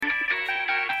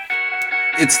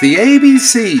It's the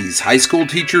ABCs high school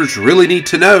teachers really need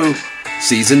to know.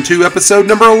 Season 2, episode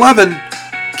number 11.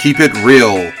 Keep it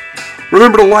real.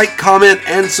 Remember to like, comment,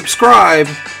 and subscribe,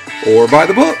 or buy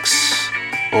the books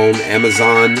on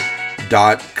Amazon.com.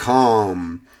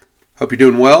 Hope you're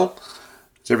doing well.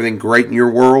 Is everything great in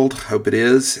your world? Hope it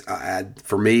is.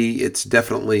 For me, it's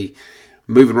definitely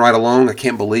moving right along. I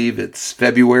can't believe it's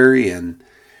February, and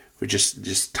we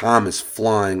just time is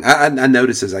flying. I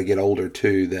notice as I get older,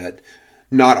 too, that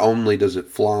not only does it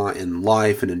fly in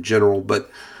life and in general, but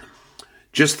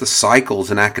just the cycles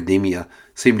in academia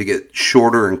seem to get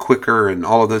shorter and quicker and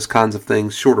all of those kinds of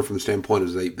things. Shorter from the standpoint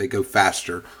as they go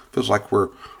faster. Feels like we're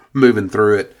moving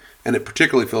through it. And it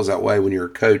particularly feels that way when you're a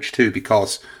coach, too,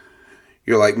 because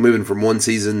you're like moving from one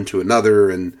season to another,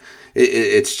 and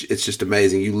it's just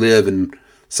amazing. You live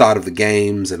inside of the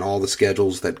games and all the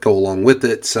schedules that go along with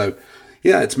it. So,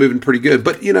 yeah, it's moving pretty good.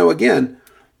 But, again,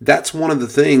 that's one of the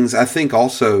things I think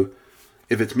also,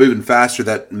 if it's moving faster,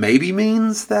 that maybe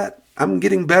means that I'm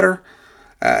getting better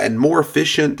and more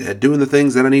efficient at doing the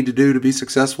things that I need to do to be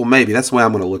successful. Maybe that's the way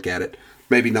I'm going to look at it.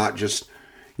 Maybe not just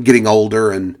getting older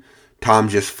and time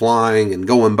just flying and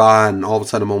going by and all of a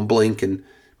sudden I'm on blink and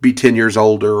be 10 years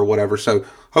older or whatever. So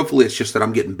hopefully it's just that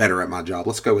I'm getting better at my job.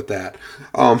 Let's go with that.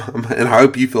 And I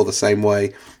hope you feel the same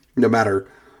way, no matter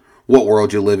what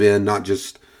world you live in, not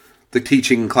just the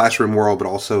teaching classroom world, but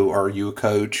also are you a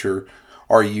coach, or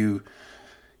are you,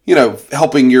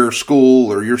 helping your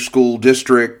school or your school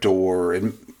district or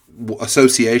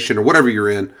association or whatever you're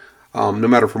in, no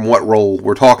matter from what role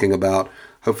we're talking about,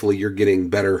 hopefully you're getting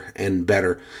better and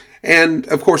better. And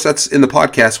of course, that's in the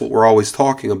podcast what we're always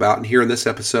talking about. And here in this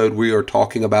episode, we are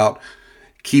talking about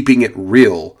keeping it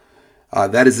real.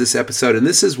 That is this episode. And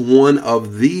this is one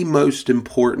of the most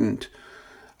important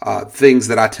things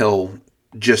that I tell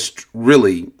just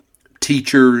really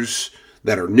teachers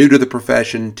that are new to the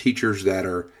profession, teachers that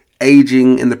are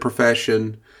aging in the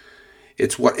profession.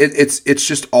 It's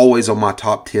just always on my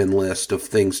top 10 list of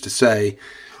things to say.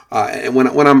 And when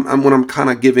I'm kind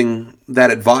of giving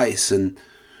that advice and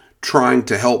trying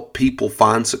to help people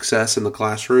find success in the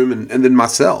classroom, and then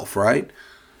myself, right?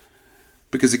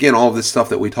 Because again, all of this stuff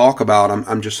that we talk about,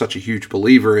 I'm just such a huge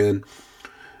believer in.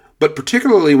 But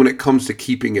particularly when it comes to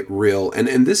keeping it real,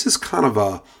 and this is kind of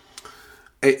a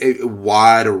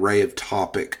wide array of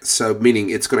topic. So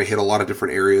meaning it's going to hit a lot of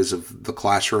different areas of the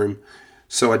classroom.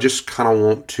 So I just kind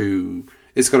of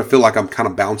it's going to feel like I'm kind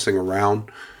of bouncing around.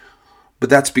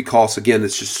 But that's because, again,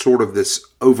 it's just sort of this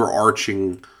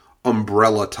overarching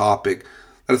umbrella topic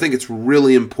that I think it's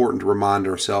really important to remind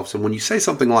ourselves. And when you say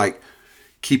something like,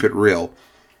 keep it real,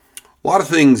 a lot of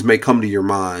things may come to your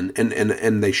mind,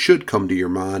 and they should come to your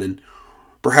mind. And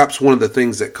perhaps one of the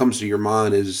things that comes to your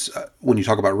mind is, when you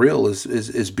talk about real,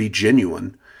 is be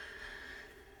genuine.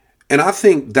 And I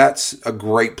think that's a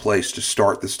great place to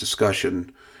start this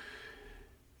discussion.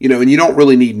 And you don't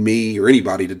really need me or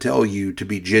anybody to tell you to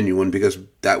be genuine, because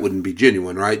that wouldn't be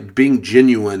genuine, right? Being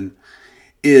genuine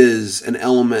is an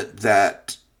element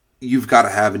that you've got to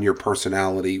have in your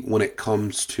personality when it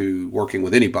comes to working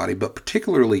with anybody, but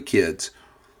particularly kids,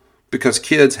 because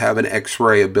kids have an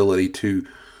X-ray ability to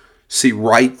see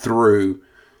right through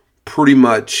pretty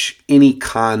much any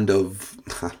kind of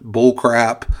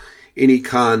bullcrap, any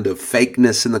kind of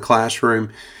fakeness in the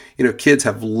classroom. Kids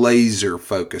have laser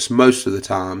focus most of the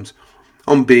times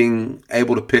on being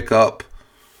able to pick up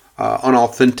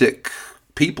unauthentic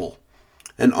people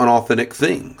and unauthentic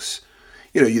things.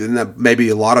 Maybe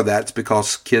a lot of that's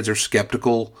because kids are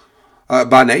skeptical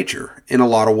by nature in a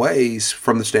lot of ways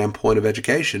from the standpoint of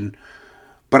education.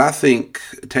 But I think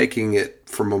taking it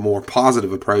from a more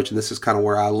positive approach, and this is kind of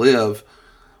where I live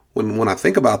when I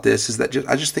think about this, is that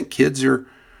I just think kids are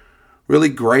really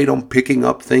great on picking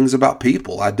up things about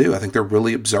people. I do. I think they're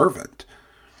really observant.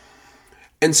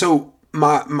 And so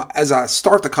as I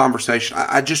start the conversation,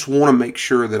 I just want to make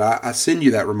sure that I send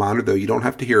you that reminder, though you don't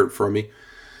have to hear it from me.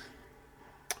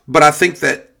 But I think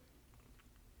that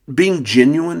being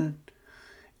genuine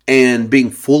and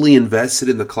being fully invested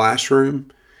in the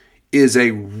classroom is a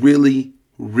really,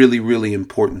 really, really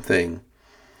important thing.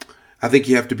 I think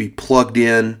you have to be plugged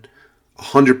in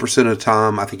 100% of the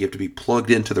time. I think you have to be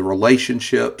plugged into the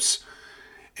relationships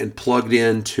and plugged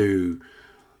into,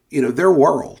 their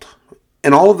world.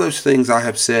 And all of those things I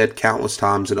have said countless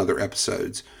times in other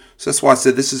episodes. So that's why I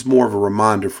said this is more of a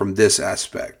reminder from this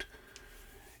aspect.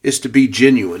 Is to be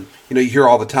genuine. You hear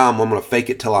all the time, I'm going to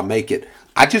fake it till I make it.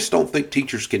 I just don't think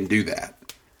teachers can do that.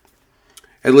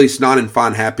 At least not in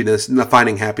finding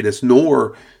happiness,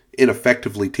 nor in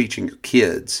effectively teaching your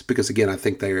kids. Because again, I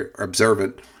think they're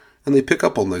observant and they pick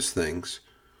up on those things.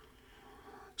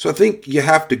 So I think you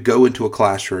have to go into a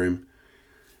classroom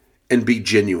and be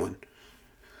genuine,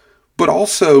 but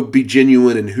also be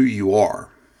genuine in who you are.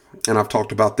 And I've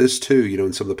talked about this too,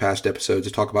 in some of the past episodes.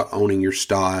 I talk about owning your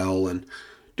style and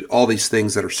all these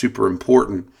things that are super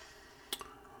important.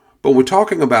 But when we're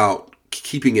talking about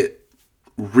keeping it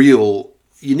real,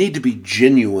 you need to be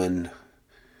genuine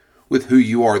with who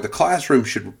you are. The classroom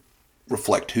should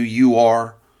reflect who you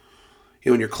are.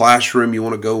 In your classroom, you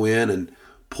want to go in and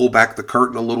pull back the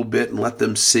curtain a little bit and let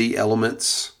them see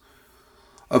elements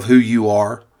of who you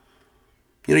are.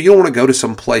 You don't want to go to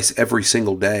some place every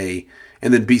single day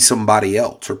and then be somebody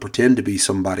else or pretend to be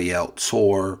somebody else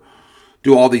or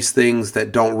do all these things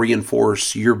that don't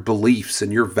reinforce your beliefs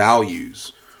and your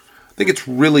values. I think it's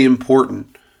really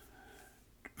important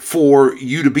for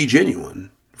you to be genuine,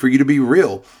 for you to be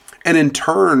real, and in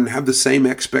turn have the same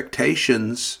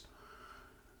expectations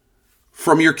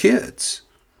from your kids.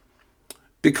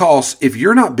 Because if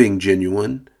you're not being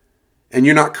genuine and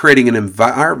you're not creating an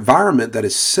environment that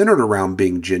is centered around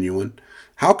being genuine,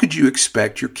 how could you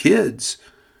expect your kids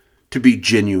to be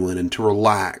genuine and to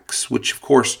relax? Which, of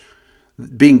course,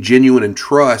 being genuine and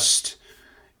trust,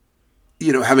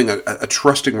 having a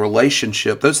trusting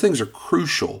relationship, those things are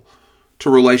crucial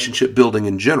to relationship building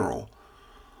in general.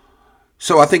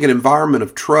 So I think an environment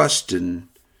of trust and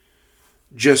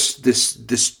just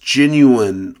this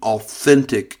genuine,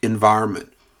 authentic environment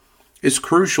is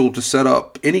crucial to set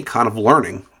up any kind of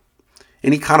learning,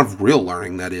 any kind of real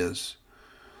learning, that is.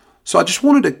 So I just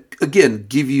wanted to, again,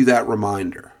 give you that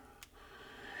reminder.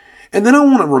 And then I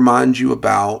want to remind you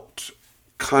about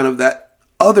kind of that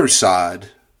other side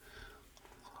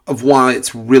of why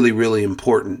it's really, really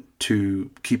important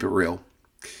to keep it real.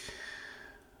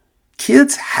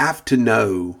 Kids have to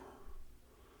know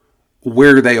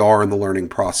where they are in the learning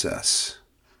process.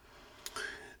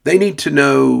 They need to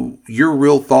know your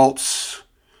real thoughts,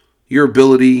 your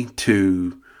ability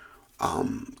to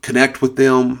connect with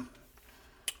them.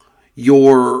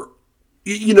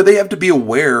 They have to be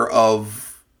aware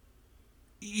of,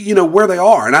 where they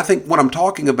are. And I think what I'm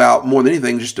talking about more than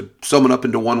anything, just to sum it up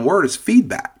into one word, is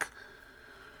feedback.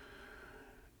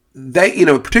 They,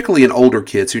 particularly in older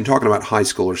kids, so you're talking about high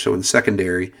school or so in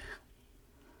secondary,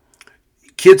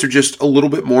 kids are just a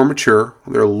little bit more mature.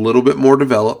 They're a little bit more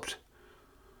developed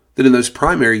than in those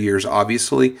primary years,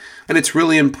 obviously. And it's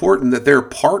really important that they're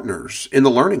partners in the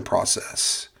learning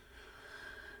process.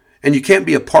 And you can't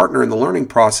be a partner in the learning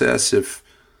process if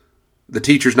the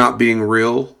teacher's not being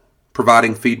real,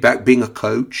 providing feedback, being a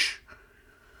coach,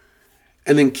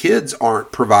 and then kids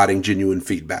aren't providing genuine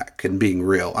feedback and being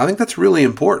real. I think that's really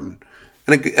important.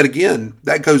 And again,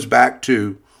 that goes back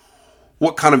to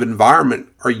what kind of environment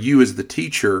are you as the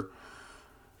teacher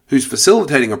who's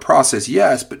facilitating a process?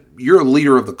 Yes, but you're a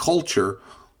leader of the culture.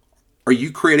 Are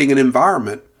you creating an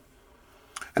environment?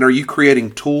 And are you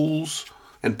creating tools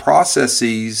and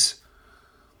processes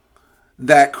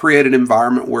that create an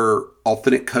environment where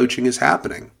authentic coaching is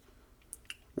happening?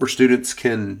 Where students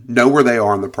can know where they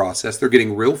are in the process, they're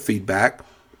getting real feedback,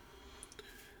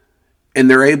 and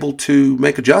they're able to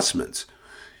make adjustments.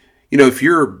 If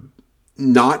you're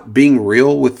not being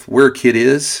real with where a kid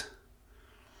is,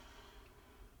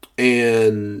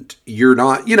 and you're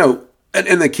not,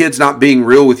 and the kid's not being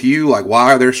real with you, like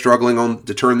why are they struggling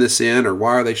to turn this in, or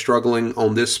why are they struggling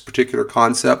on this particular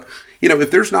concept?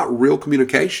 If there's not real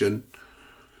communication,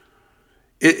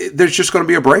 there's just going to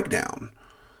be a breakdown.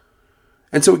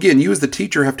 And so again, you as the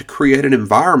teacher have to create an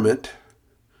environment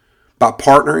by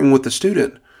partnering with the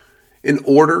student in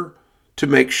order to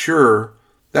make sure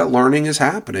that learning is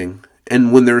happening.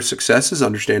 And when there are successes,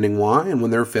 understanding why, and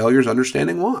when there are failures,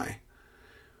 understanding why.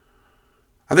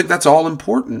 I think that's all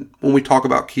important when we talk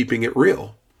about keeping it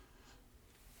real.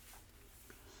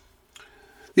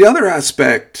 The other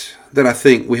aspect that I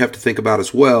think we have to think about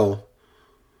as well,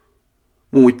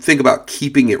 when we think about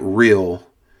keeping it real,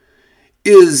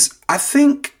 is I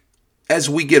think as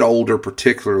we get older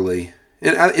particularly,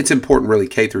 and it's important really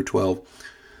K through 12,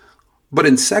 but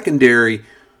in secondary,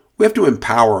 we have to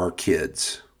empower our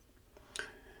kids.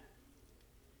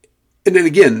 And then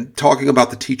again, talking about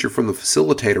the teacher from the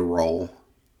facilitator role,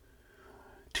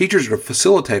 teachers are to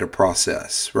facilitate a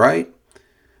process, right?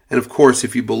 And of course,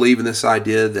 if you believe in this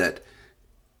idea that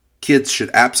kids should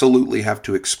absolutely have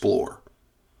to explore,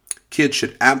 kids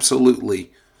should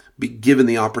absolutely be given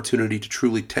the opportunity to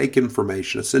truly take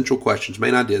information, essential questions,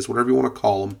 main ideas, whatever you want to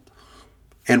call them,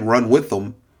 and run with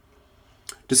them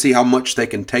to see how much they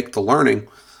can take to learning.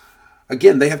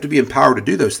 Again, they have to be empowered to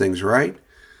do those things, right?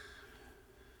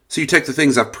 So you take the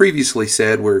things I've previously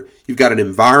said where you've got an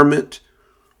environment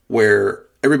where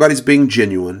everybody's being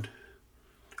genuine,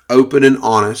 open and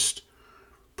honest,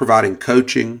 providing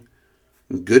coaching,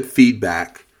 and good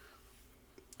feedback,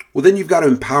 well, then you've got to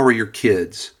empower your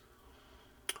kids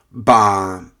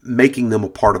by making them a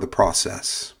part of the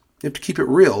process. You have to keep it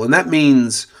real. And that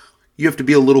means you have to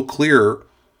be a little clearer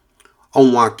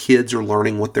on why kids are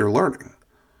learning what they're learning.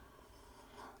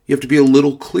 You have to be a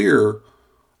little clearer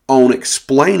on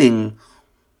explaining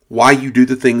why you do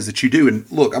the things that you do.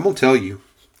 And look, I'm going to tell you,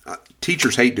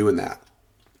 teachers hate doing that.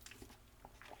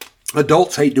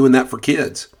 Adults hate doing that for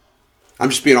kids. I'm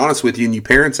just being honest with you, and you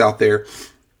parents out there,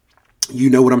 you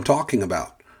know what I'm talking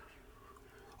about.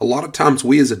 A lot of times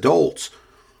we as adults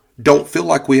don't feel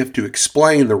like we have to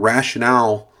explain the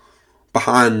rationale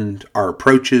behind our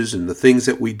approaches and the things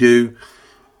that we do.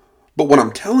 But what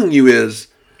I'm telling you is,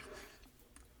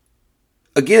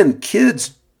 again,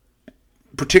 kids,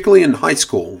 particularly in high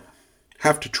school,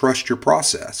 have to trust your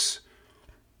process.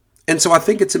 And so I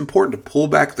think it's important to pull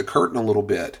back the curtain a little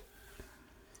bit.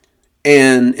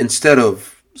 And instead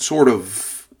of sort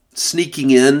of sneaking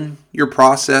in your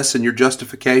process and your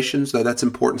justifications, though that's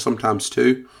important sometimes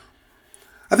too,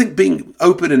 I think being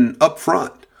open and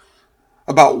upfront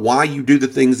about why you do the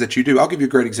things that you do. I'll give you a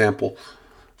great example.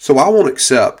 So I won't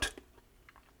accept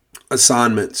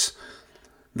assignments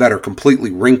that are completely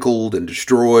wrinkled and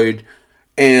destroyed.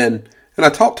 And I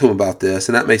talked to him about this,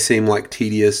 and that may seem like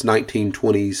tedious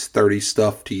 1920s, 30s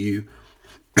stuff to you.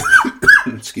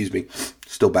 Excuse me.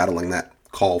 Still battling that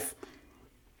cough.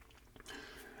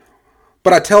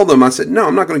 But I tell them, I said, no,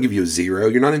 I'm not going to give you a 0.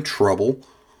 You're not in trouble.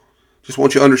 Just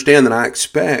want you to understand that I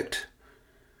expect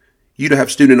you to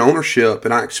have student ownership,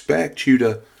 and I expect you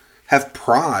to have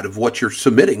pride of what you're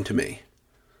submitting to me.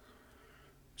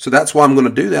 So that's why I'm going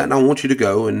to do that, and I want you to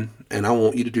go and I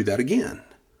want you to do that again.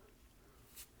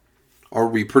 Or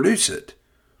reproduce it.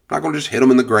 I'm not going to just hit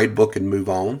them in the grade book and move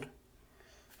on.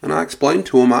 And I explained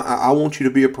to them, I want you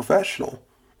to be a professional.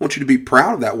 I want you to be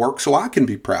proud of that work so I can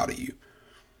be proud of you.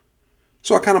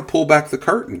 So I kind of pull back the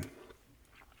curtain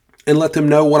and let them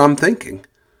know what I'm thinking.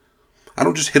 I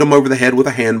don't just hit them over the head with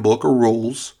a handbook or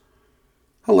rules.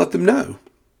 I let them know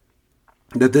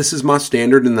that this is my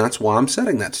standard and that's why I'm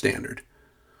setting that standard.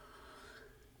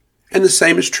 And the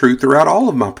same is true throughout all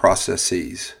of my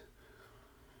processes.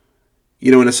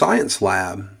 You know, in a science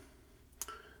lab,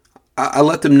 I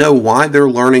let them know why they're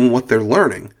learning what they're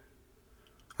learning.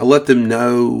 I let them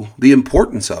know the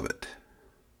importance of it.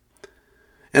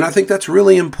 And I think that's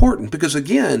really important because,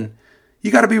 again,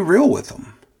 you got to be real with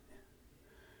them.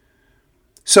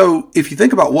 So if you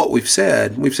think about what we've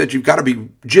said you've got to be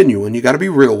genuine. You got to be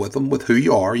real with them, with who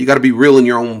you are. You got to be real in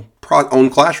your own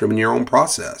classroom, in your own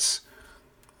process.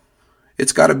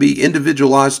 It's got to be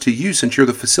individualized to you since you're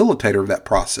the facilitator of that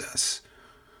process.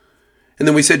 And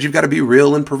then we said you've got to be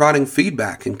real in providing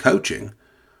feedback and coaching.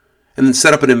 And then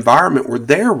set up an environment where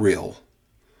they're real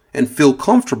and feel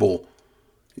comfortable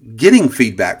getting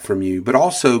feedback from you, but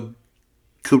also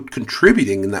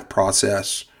contributing in that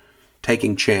process,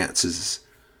 taking chances,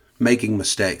 making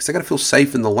mistakes. They got to feel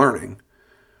safe in the learning.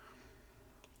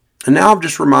 And now I've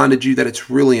just reminded you that it's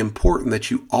really important that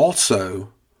you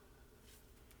also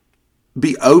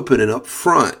be open and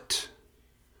upfront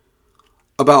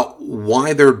about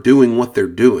why they're doing what they're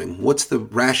doing. What's the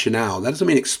rationale? That doesn't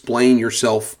mean explain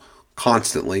yourself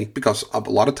constantly, because a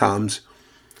lot of times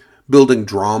building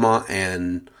drama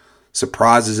and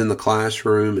surprises in the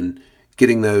classroom and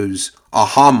getting those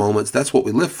aha moments, that's what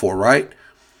we live for, right?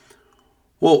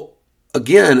 Well,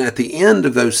 again, at the end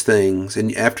of those things,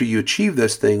 and after you achieve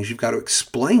those things, you've got to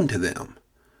explain to them.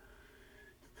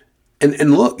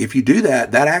 And look, if you do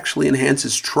that, that actually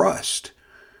enhances trust.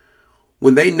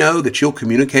 When they know that you'll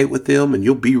communicate with them and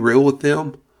you'll be real with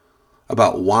them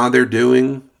about why they're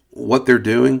doing what they're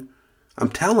doing, I'm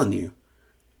telling you,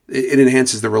 it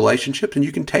enhances the relationship, and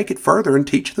you can take it further and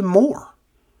teach them more.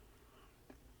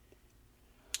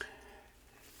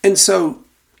 And so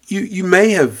you may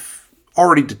have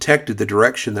already detected the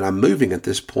direction that I'm moving at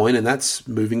this point, and that's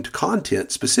moving to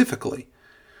content specifically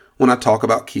when I talk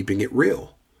about keeping it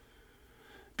real.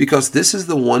 Because this is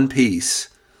the one piece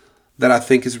that I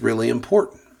think is really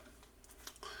important.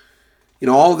 You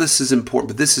know, all of this is important,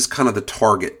 but this is kind of the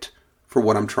target for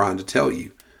what I'm trying to tell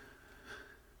you.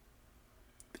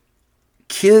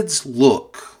 Kids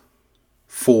look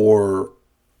for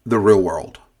the real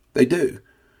world. They do.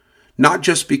 Not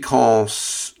just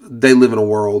because they live in a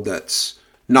world that's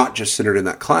not just centered in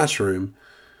that classroom,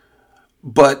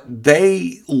 but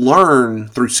they learn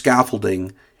through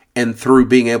scaffolding and through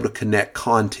being able to connect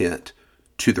content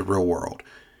to the real world.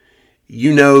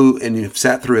 You know, and you've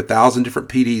sat through 1,000 different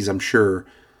PDs, I'm sure,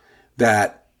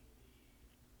 that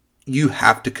you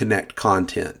have to connect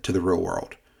content to the real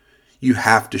world. You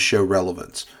have to show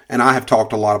relevance. And I have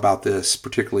talked a lot about this,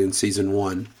 particularly in season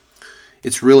 1.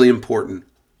 It's really important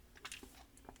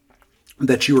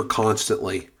that you are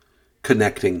constantly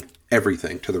connecting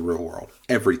everything to the real world.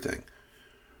 Everything.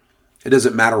 It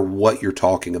doesn't matter what you're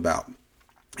talking about.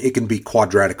 It can be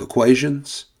quadratic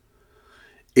equations.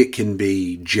 It can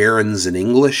be gerunds in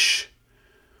English.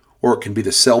 Or it can be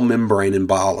the cell membrane in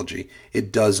biology.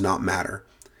 It does not matter.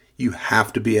 You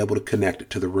have to be able to connect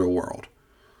it to the real world.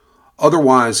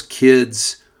 Otherwise,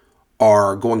 kids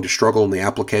are going to struggle on the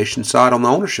application side, on the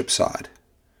ownership side.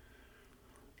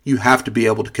 You have to be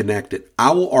able to connect it.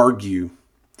 I will argue,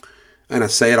 and I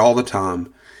say it all the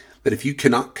time, that if you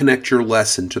cannot connect your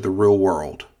lesson to the real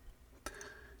world,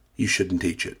 you shouldn't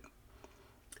teach it.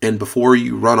 And before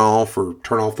you run off or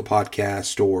turn off the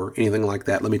podcast or anything like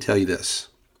that, let me tell you this.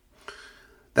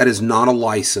 That is not a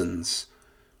license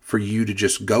for you to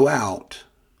just go out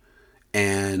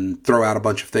and throw out a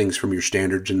bunch of things from your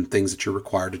standards and things that you're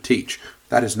required to teach.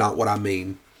 That is not what I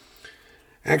mean.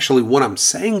 Actually, what I'm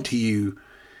saying to you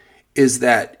is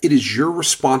that it is your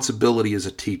responsibility as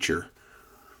a teacher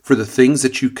for the things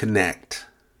that you connect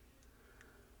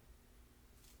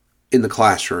in the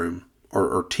classroom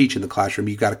or teach in the classroom.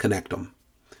 You got to connect them.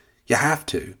 You have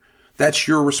to. That's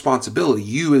your responsibility.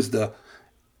 You as the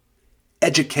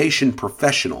education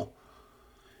professional,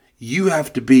 you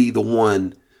have to be the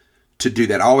one to do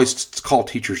that. I always call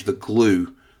teachers the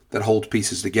glue that holds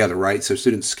pieces together, right? So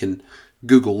students can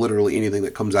Google literally anything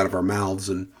that comes out of our mouths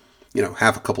in,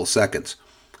 half a couple of seconds.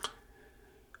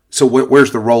 So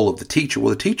where's the role of the teacher?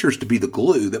 Well, the teacher is to be the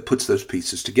glue that puts those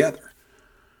pieces together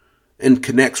and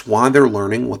connects why they're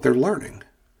learning what they're learning.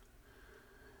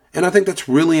 And I think that's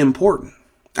really important.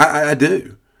 I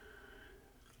do.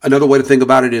 Another way to think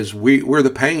about it is we're the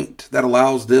paint that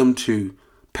allows them to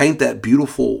paint that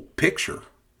beautiful picture.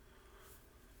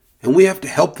 And we have to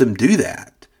help them do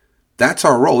that. That's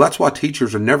our role. That's why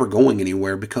teachers are never going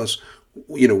anywhere because,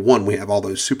 one, we have all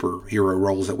those superhero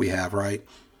roles that we have, right?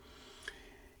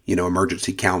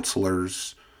 Emergency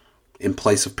counselors, in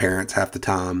place of parents half the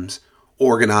times,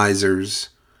 organizers,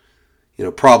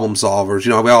 problem solvers,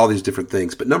 we have all these different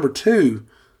things. But number 2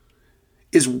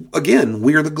 is, again,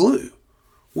 we are the glue.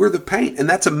 We're the paint. And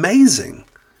that's amazing.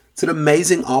 It's an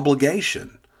amazing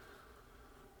obligation.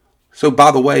 So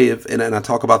by the way, and I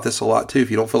talk about this a lot too,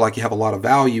 if you don't feel like you have a lot of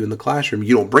value in the classroom,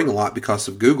 you don't bring a lot because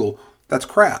of Google, that's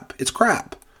crap. It's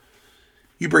crap.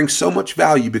 You bring so much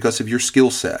value because of your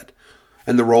skill set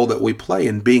and the role that we play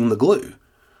in being the glue.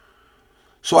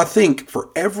 So I think for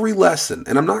every lesson,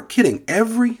 and I'm not kidding,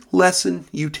 every lesson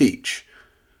you teach,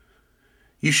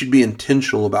 you should be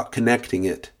intentional about connecting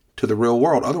it to the real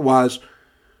world. Otherwise,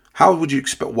 why would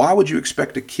you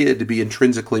expect a kid to be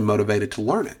intrinsically motivated to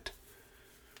learn it?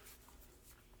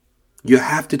 You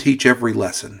have to teach every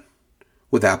lesson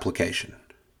with application,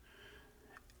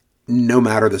 no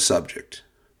matter the subject.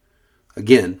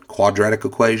 Again, quadratic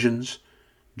equations,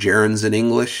 gerunds in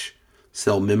English,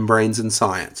 cell membranes in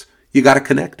science. You got to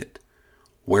connect it.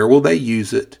 Where will they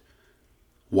use it?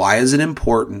 Why is it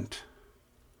important?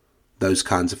 Those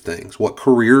kinds of things. What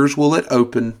careers will it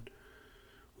open?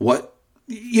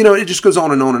 It just goes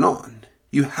on and on and on.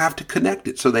 You have to connect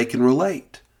it so they can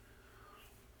relate.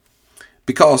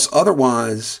 Because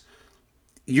otherwise,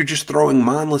 you're just throwing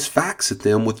mindless facts at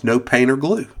them with no paint or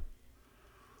glue.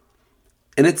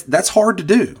 And that's hard to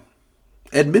do,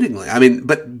 admittingly.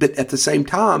 But at the same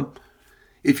time,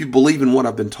 if you believe in what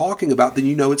I've been talking about,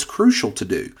 then it's crucial to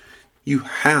do. You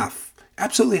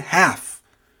absolutely have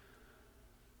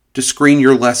to screen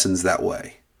your lessons that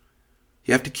way.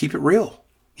 You have to keep it real.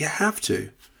 You have to.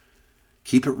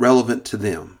 Keep it relevant to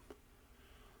them.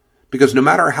 Because no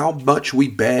matter how much we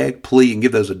beg, plea, and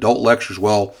give those adult lectures,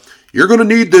 well, you're going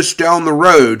to need this down the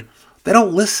road, they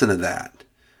don't listen to that.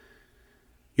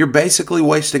 You're basically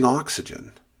wasting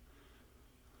oxygen.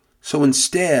 So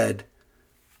instead,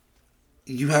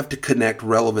 you have to connect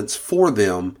relevance for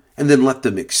them and then let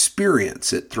them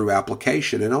experience it through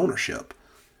application and ownership.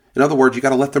 In other words, you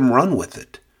got to let them run with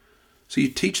it. So you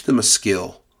teach them a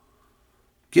skill,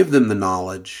 give them the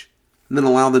knowledge, and then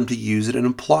allow them to use it and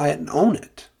apply it and own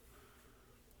it.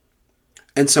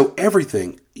 And so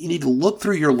everything, you need to look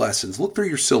through your lessons, look through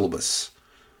your syllabus,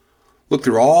 look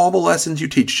through all the lessons you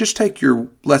teach. Just take your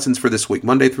lessons for this week,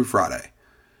 Monday through Friday.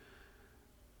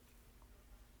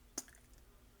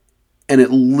 And at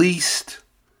least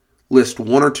list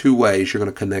 1 or 2 ways you're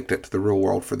going to connect it to the real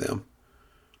world for them.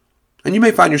 And you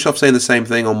may find yourself saying the same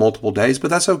thing on multiple days, but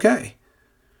that's okay.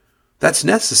 That's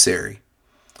necessary.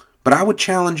 But I would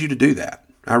challenge you to do that.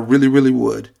 I really, really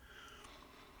would.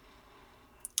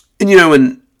 And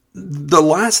and the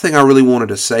last thing I really wanted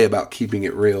to say about keeping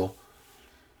it real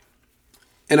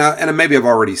And maybe I've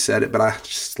already said it, but I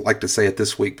just like to say it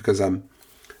this week because I'm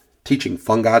teaching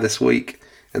fungi this week.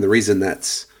 And the reason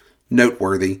that's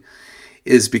noteworthy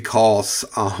is because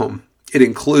it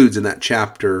includes in that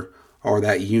chapter or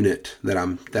that unit that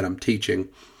I'm teaching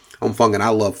on fungi. And I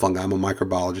love fungi. I'm a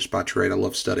microbiologist by trade. I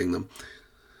love studying them.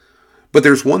 But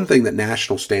there's one thing that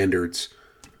national standards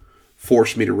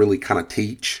force me to really kind of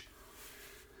teach,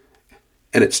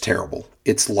 and it's terrible.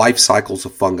 It's life cycles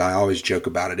of fungi. I always joke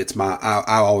about it. I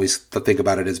always think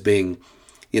about it as being,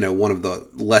 one of the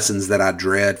lessons that I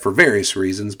dread for various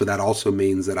reasons, but that also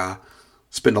means that I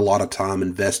spend a lot of time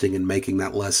investing in making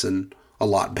that lesson a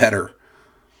lot better,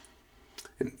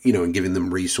 and giving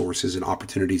them resources and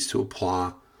opportunities to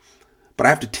apply. But I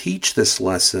have to teach this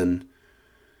lesson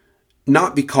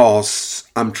not because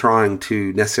I'm trying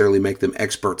to necessarily make them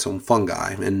experts on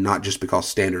fungi, and not just because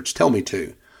standards tell me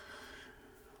to.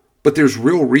 But there's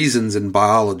real reasons in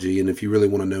biology, and if you really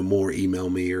want to know more, email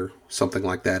me or something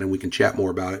like that, and we can chat more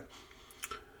about it.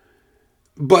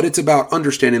 But it's about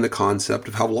understanding the concept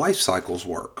of how life cycles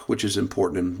work, which is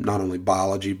important in not only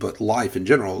biology, but life in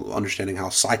general, understanding how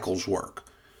cycles work.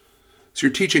 So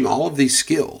you're teaching all of these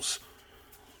skills.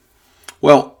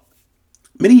 Well,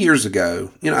 many years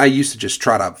ago, I used to just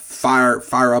try to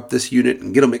fire up this unit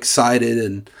and get them excited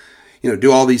and,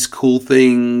 do all these cool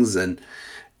things. And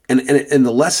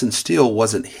the lesson still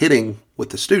wasn't hitting with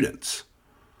the students.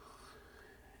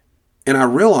 And I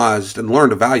realized and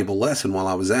learned a valuable lesson while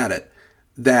I was at it,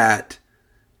 that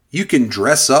you can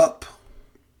dress up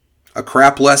a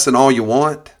crap lesson all you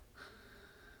want,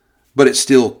 but it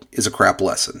still is a crap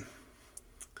lesson.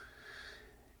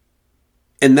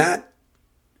 And that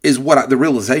is the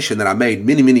realization that I made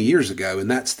many, many years ago,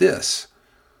 and that's this.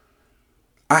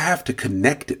 I have to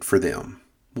connect it for them,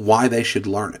 why they should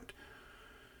learn it.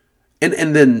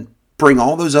 And then bring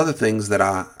all those other things that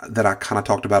I kind of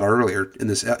talked about earlier in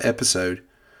this episode.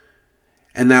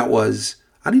 And that was,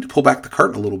 I need to pull back the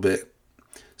curtain a little bit.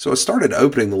 So I started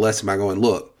opening the lesson by going,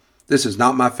 look, this is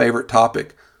not my favorite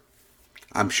topic.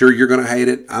 I'm sure you're going to hate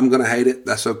it. I'm going to hate it.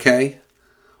 That's okay.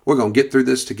 We're going to get through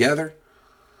this together.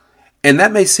 And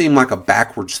that may seem like a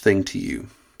backwards thing to you,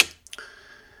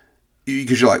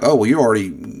 because you're like, oh, well, you already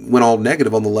went all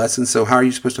negative on the lesson, so how are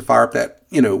you supposed to fire up that,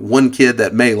 one kid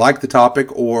that may like the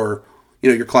topic or,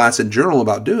 your class in general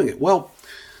about doing it? Well,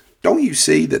 don't you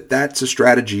see that that's a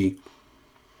strategy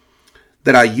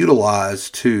that I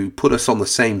utilize to put us on the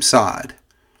same side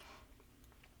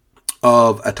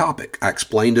of a topic? I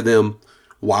explain to them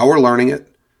why we're learning it.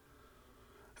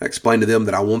 I explained to them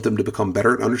that I want them to become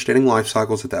better at understanding life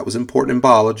cycles, that was important in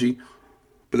biology,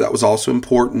 but that was also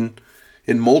important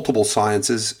in multiple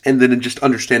sciences, and then in just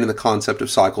understanding the concept of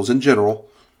cycles in general,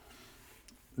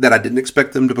 that I didn't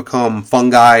expect them to become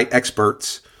fungi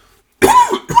experts,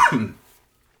 and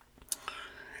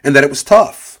that it was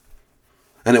tough,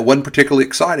 and it wasn't particularly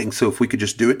exciting, so if we could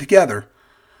just do it together,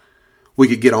 we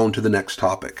could get on to the next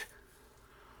topic.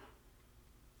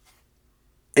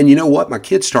 And you know what? My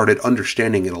kids started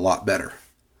understanding it a lot better.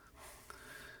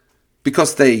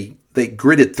 Because they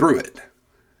gritted through it.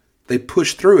 They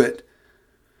pushed through it.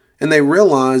 And they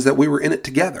realized that we were in it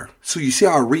together. So you see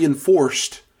how I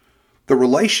reinforced the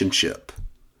relationship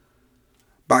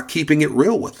by keeping it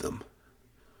real with them.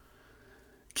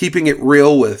 Keeping it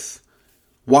real with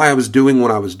why I was doing what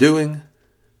I was doing.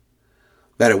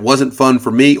 That it wasn't fun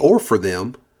for me or for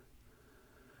them.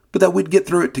 But that we'd get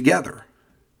through it together.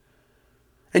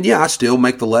 And yeah, I still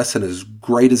make the lesson as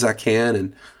great as I can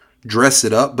and dress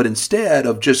it up. But instead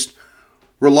of just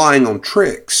relying on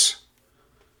tricks,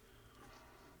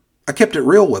 I kept it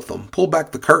real with them. Pulled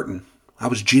back the curtain. I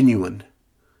was genuine.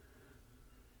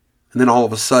 And then all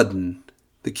of a sudden,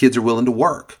 the kids are willing to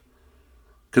work.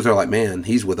 Because they're like, man,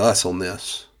 he's with us on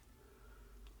this.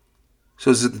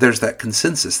 So there's that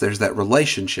consensus. There's that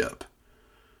relationship.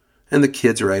 And the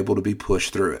kids are able to be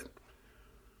pushed through it.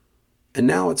 And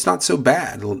now it's not so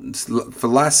bad. For the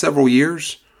last several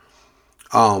years,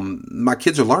 my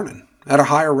kids are learning at a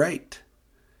higher rate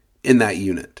in that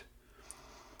unit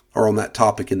or on that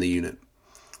topic in the unit.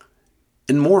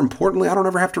 And more importantly, I don't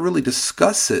ever have to really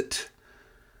discuss it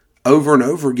over and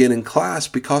over again in class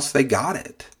because they got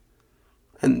it.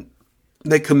 And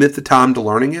they commit the time to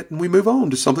learning it, and we move on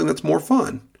to something that's more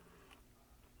fun.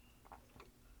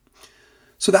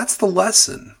 So that's the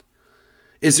lesson.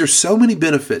 Is there so many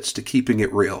benefits to keeping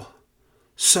it real?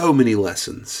 So many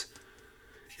lessons.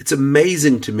 It's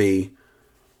amazing to me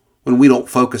when we don't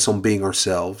focus on being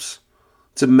ourselves.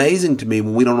 It's amazing to me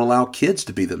when we don't allow kids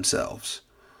to be themselves.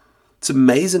 It's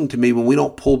amazing to me when we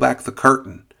don't pull back the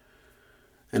curtain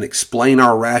and explain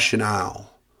our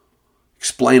rationale.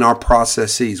 explain our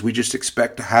processes. We just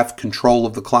expect to have control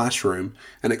of the classroom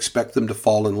and expect them to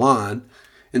fall in line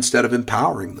instead of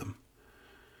empowering them.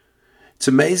 It's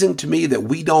amazing to me that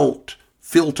we don't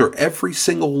filter every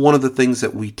single one of the things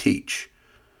that we teach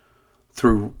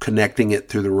through connecting it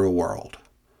through the real world.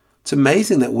 It's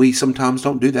amazing that we sometimes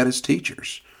don't do that as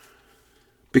teachers,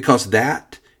 because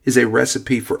that is a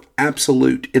recipe for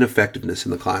absolute ineffectiveness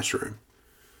in the classroom.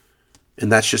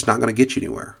 And that's just not going to get you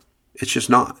anywhere. It's just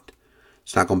not.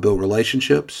 It's not going to build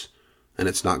relationships, and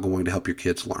it's not going to help your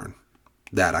kids learn.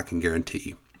 That I can guarantee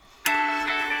you.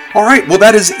 All right, well,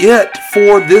 that is it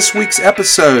for this week's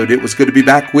episode. It was good to be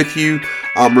back with you.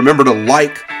 Remember to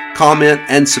like, comment,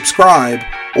 and subscribe,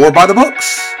 or buy the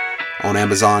books on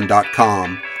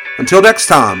Amazon.com. Until next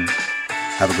time,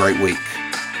 have a great week.